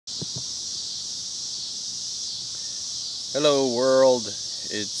Hello world,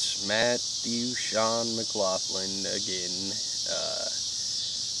 it's Matthew Sean McLaughlin again.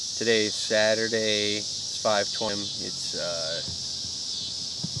 Today's Saturday, it's 5:20. It's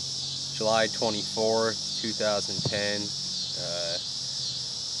July 24th, 2010.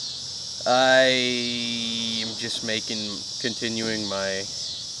 I am just continuing my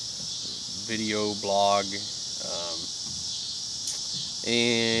video blog,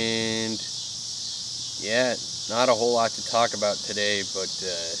 and yeah, not a whole lot to talk about today, but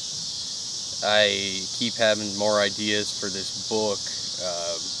I keep having more ideas for this book,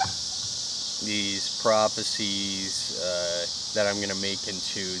 these prophecies that I'm going to make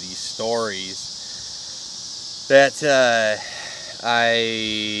into these stories that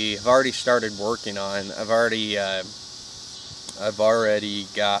I've already started working on. I've already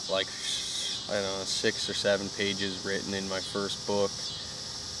got like, I don't know, 6 or 7 pages written in my first book,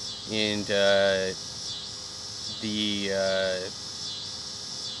 and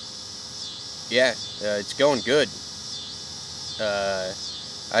it's going good.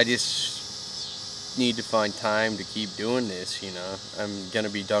 I just need to find time to keep doing this, you know. I'm gonna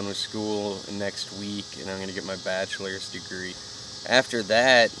be done with school next week, and I'm gonna get my bachelor's degree. After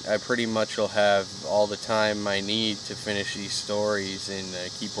that, I pretty much will have all the time I need to finish these stories and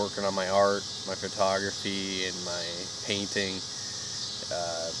keep working on my art, my photography, and my painting.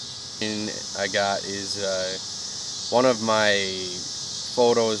 And I got is one of my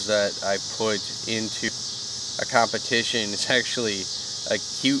photos that I put into a competition. It's actually a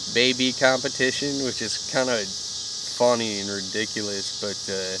cute baby competition, which is kind of funny and ridiculous, but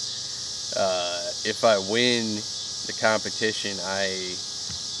if I win the competition, I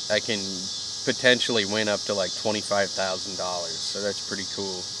can potentially win up to like $25,000, so that's pretty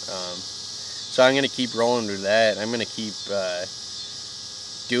cool. So I'm going to keep rolling with that. I'm going to keep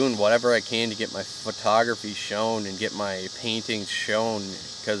doing whatever I can to get my photography shown and get my paintings shown,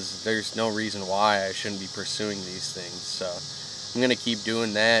 because there's no reason why I shouldn't be pursuing these things. So I'm gonna keep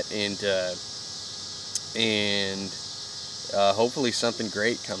doing that, and hopefully something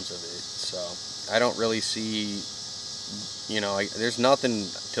great comes of it. So I don't really see, you know, there's nothing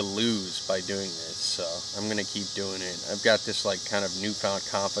to lose by doing this, so I'm gonna keep doing it. I've got this like kind of newfound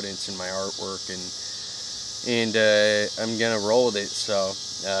confidence in my artwork, and I'm gonna roll with it. So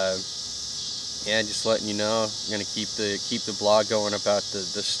yeah, just letting you know, I'm gonna keep the blog going about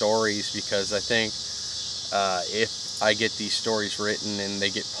the stories, because I think if I get these stories written and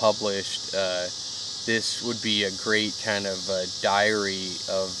they get published, this would be a great kind of diary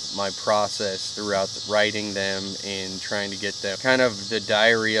of my process throughout writing them and trying to get them, kind of the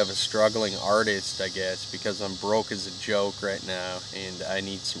diary of a struggling artist, I guess, because I'm broke as a joke right now and I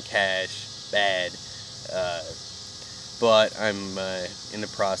need some cash bad. But I'm in the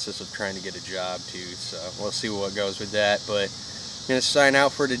process of trying to get a job too, so we'll see what goes with that. But I'm going to sign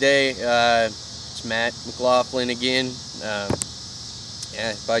out for today. It's Matt McLaughlin again.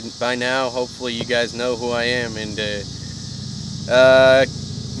 Yeah, by now, hopefully you guys know who I am, and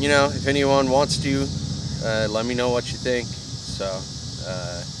you know, if anyone wants to, let me know what you think. So,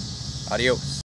 adios.